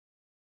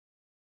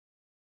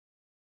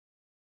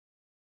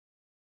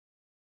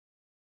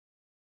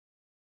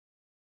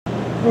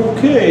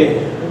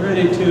Okay, we're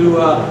ready to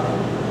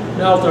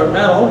melt our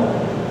metal.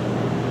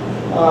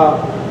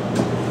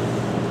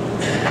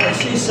 I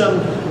see some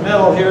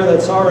metal here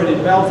that's already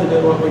melted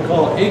in what we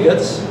call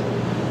agates.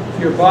 If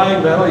you're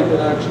buying metal, you can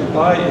actually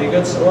buy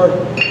agates, or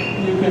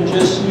you can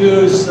just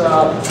use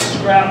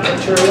scrap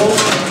materials.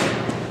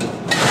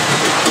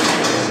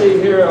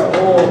 See here a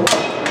whole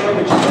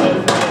garbage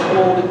can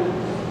full of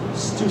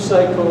old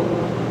two-cycle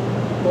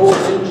old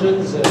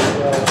engines and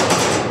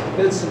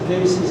bits and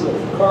pieces of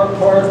car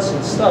parts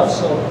and stuff.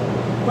 So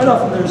quite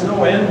often there's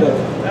no end of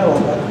metal,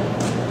 but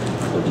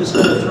we're just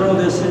going to throw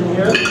this in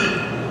here,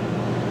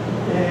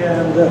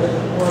 and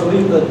I want to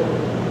leave the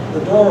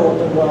door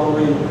open while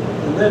the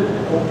lid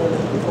open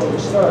before we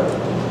start.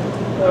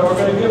 Now we're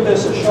going to give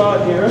this a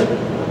shot here.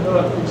 I'm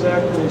not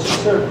exactly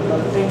certain,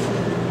 but I think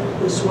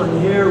this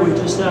one here we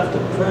just have to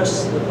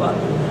press the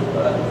button.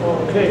 But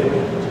okay,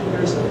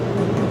 here's the.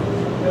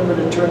 Remember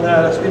to turn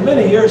that. It's been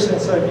many years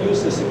since I've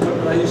used this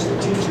equipment. I used to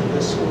teach at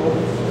this school.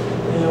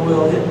 And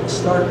we'll hit the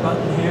start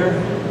button here.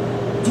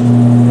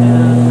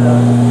 And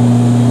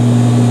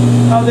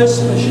how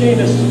this machine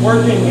is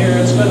working here,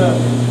 it's going to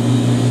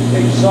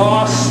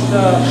exhaust,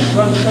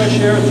 run fresh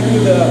air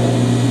through the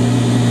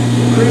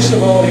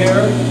crucible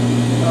here.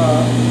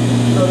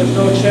 So there's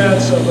no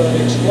chance of an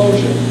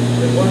explosion.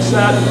 And once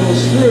that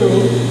goes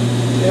through,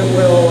 it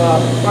will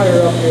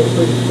fire up here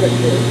pretty quick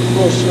here. It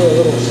goes through a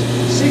little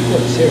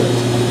sequence here.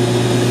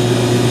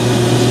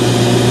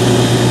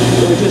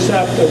 So we just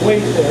have to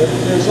wait there.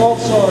 There's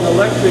also an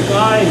electric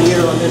eye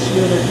here on this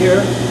unit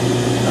here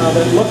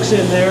that looks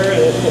in there,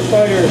 and if the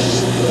fire,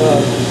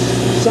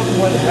 something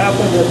would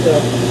happen that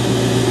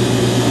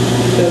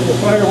the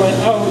fire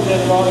went out, then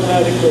it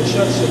automatically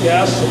shuts the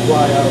gas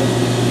supply out.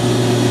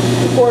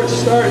 Before it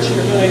starts,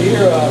 you're going to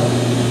hear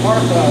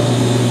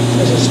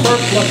there's a spark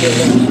plug in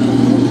there.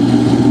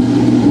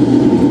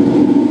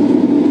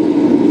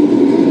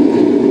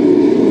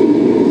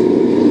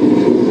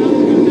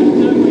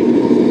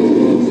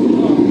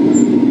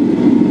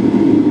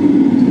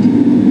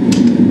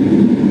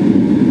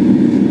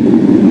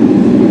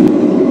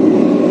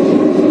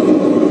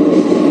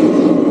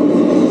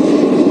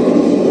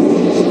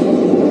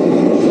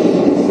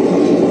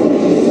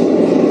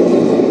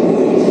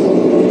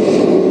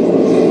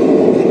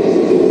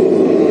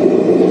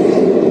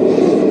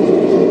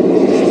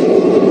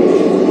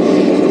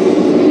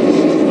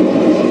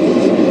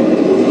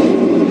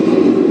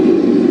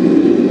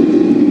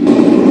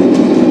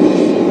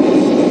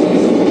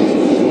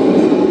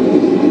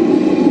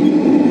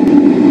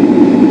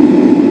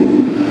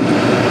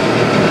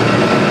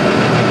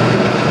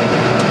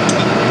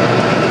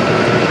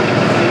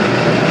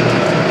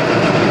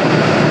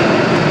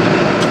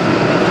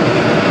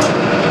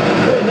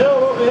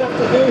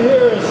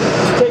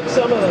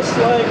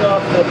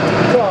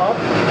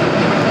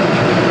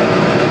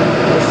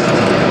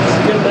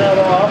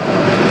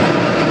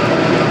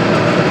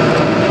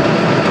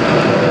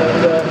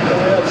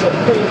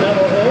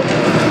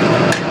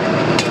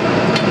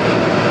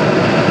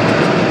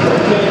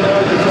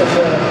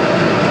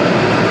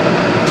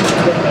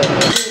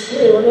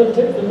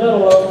 Take the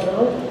metal out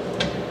now.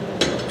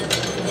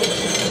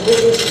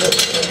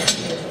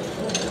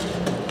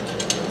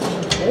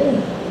 Okay.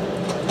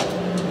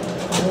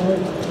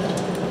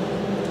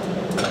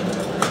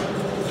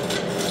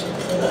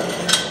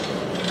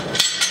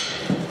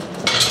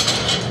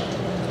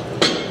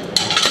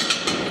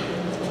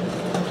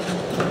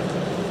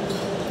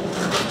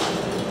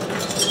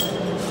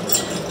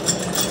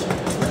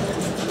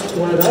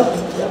 Line up?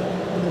 Yeah.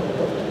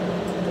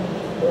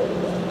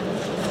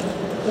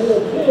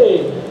 Okay.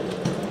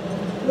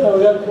 Now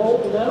we got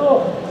molten metal.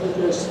 We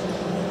just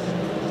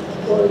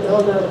pour it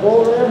down that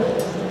hole there.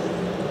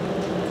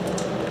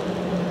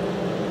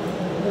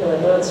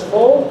 And that's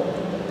full.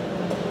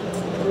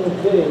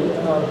 Okay,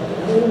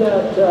 in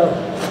that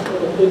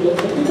little big, you can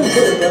put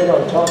it right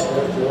on top of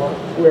it if you want.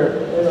 Where?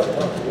 Right on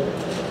top of it.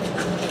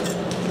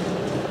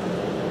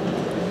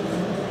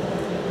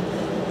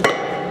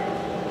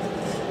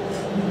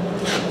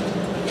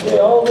 Okay,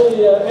 all the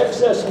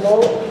excess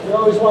mold, you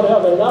always want to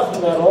have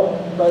enough metal,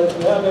 but if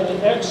you have any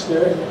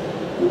extra,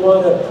 you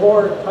want to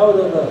pour it out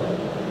of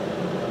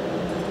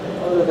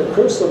the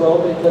crucible,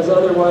 because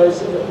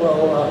otherwise it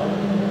will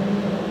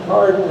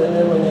harden, and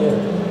then when you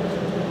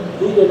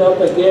heat it up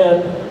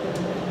again,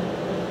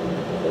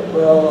 it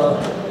will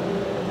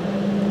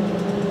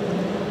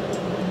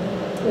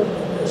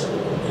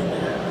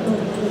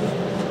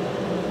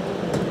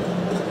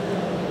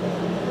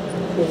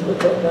okay, put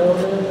that down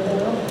there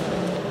now.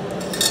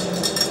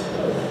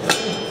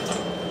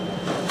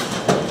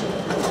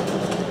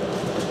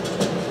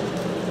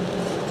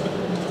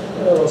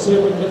 We'll see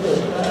if we can get this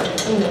back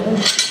in there.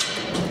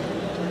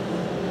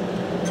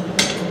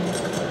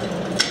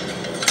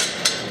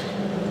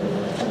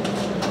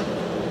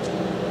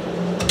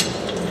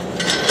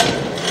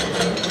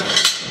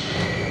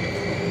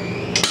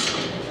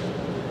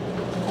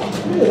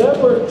 Okay, that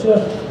worked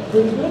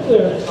pretty good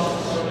there.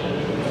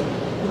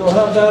 We'll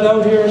have that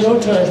out here in no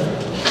time.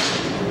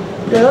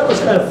 Yeah, that was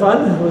kind of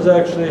fun. It was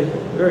actually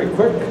very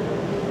quick.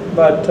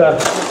 But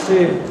let's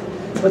see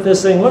what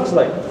this thing looks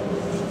like. I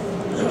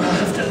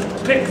have to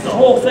pick the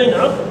whole thing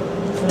up,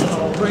 and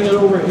I'll bring it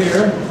over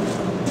here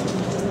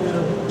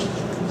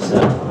and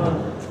set it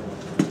on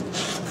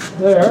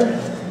there.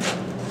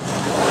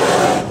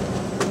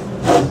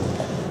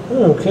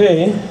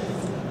 Okay,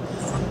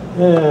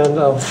 and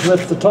I'll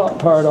lift the top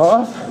part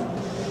off.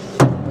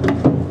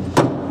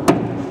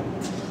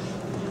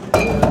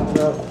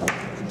 And,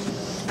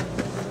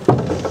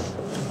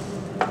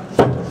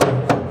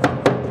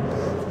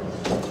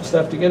 just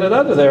have to get it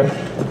out of there.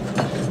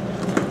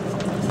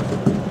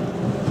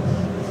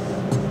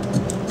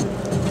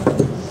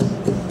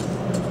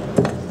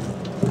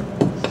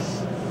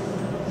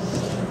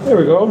 There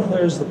we go.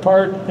 There's the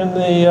part in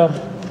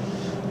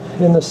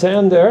the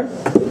sand there.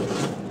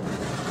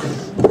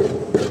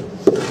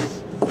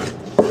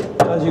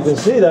 As you can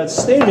see, that's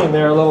steaming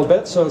there a little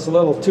bit, so it's a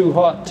little too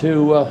hot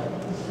to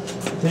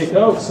take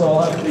out. So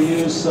I'll have to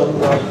use some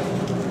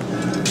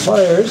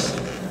pliers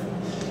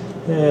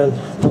and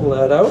pull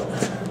that out.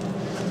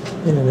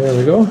 And there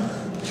we go.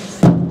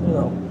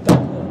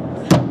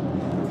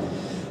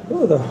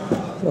 Oh,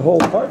 the whole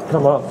part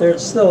come off there.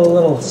 It's still a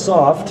little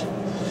soft,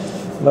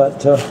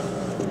 but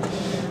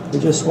we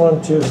just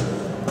want to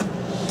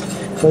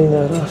clean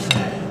that off.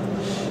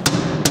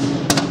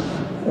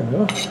 There we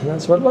go. And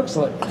that's what it looks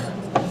like.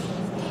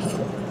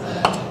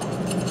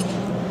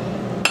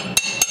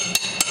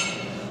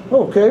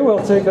 Okay,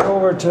 we'll take it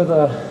over to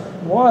the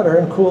water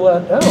and cool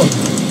that down.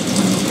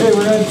 Okay,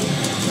 we're going to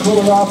cool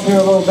it off here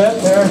a little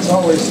bit there. It's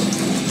always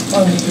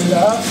fun to do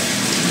that.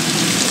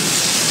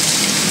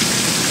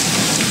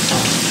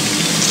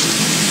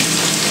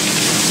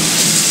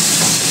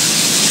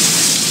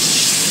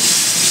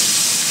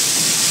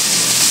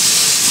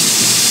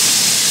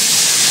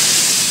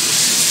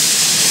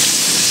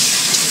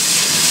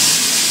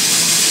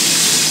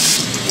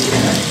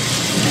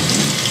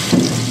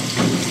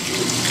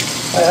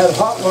 I had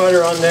hot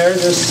water on there,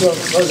 this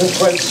wasn't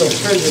quite so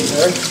frigid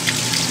there.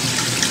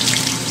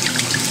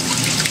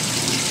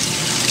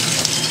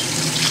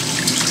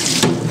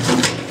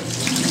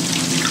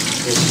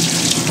 Just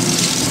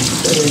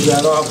finish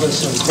that off with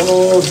some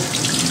cold.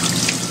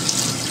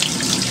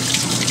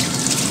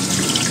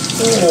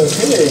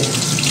 Okay.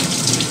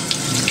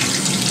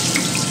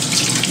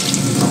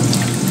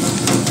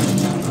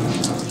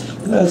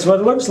 That's what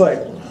it looks like.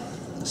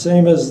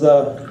 Same as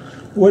the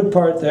wood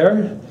part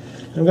there.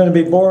 I'm going to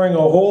be boring a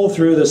hole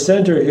through the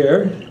center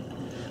here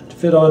to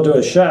fit onto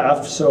a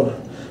shaft, so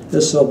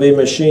this will be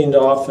machined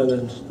off, and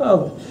then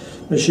I'll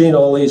machine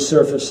all these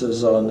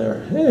surfaces on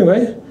there.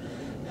 Anyway,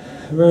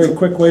 a very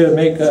quick way to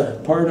make a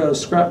part out of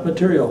scrap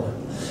material.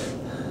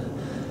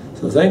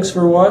 So thanks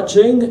for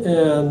watching,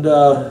 and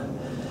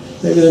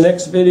maybe the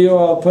next video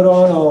I'll put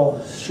on,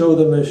 I'll show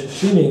the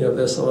machining of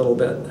this a little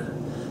bit.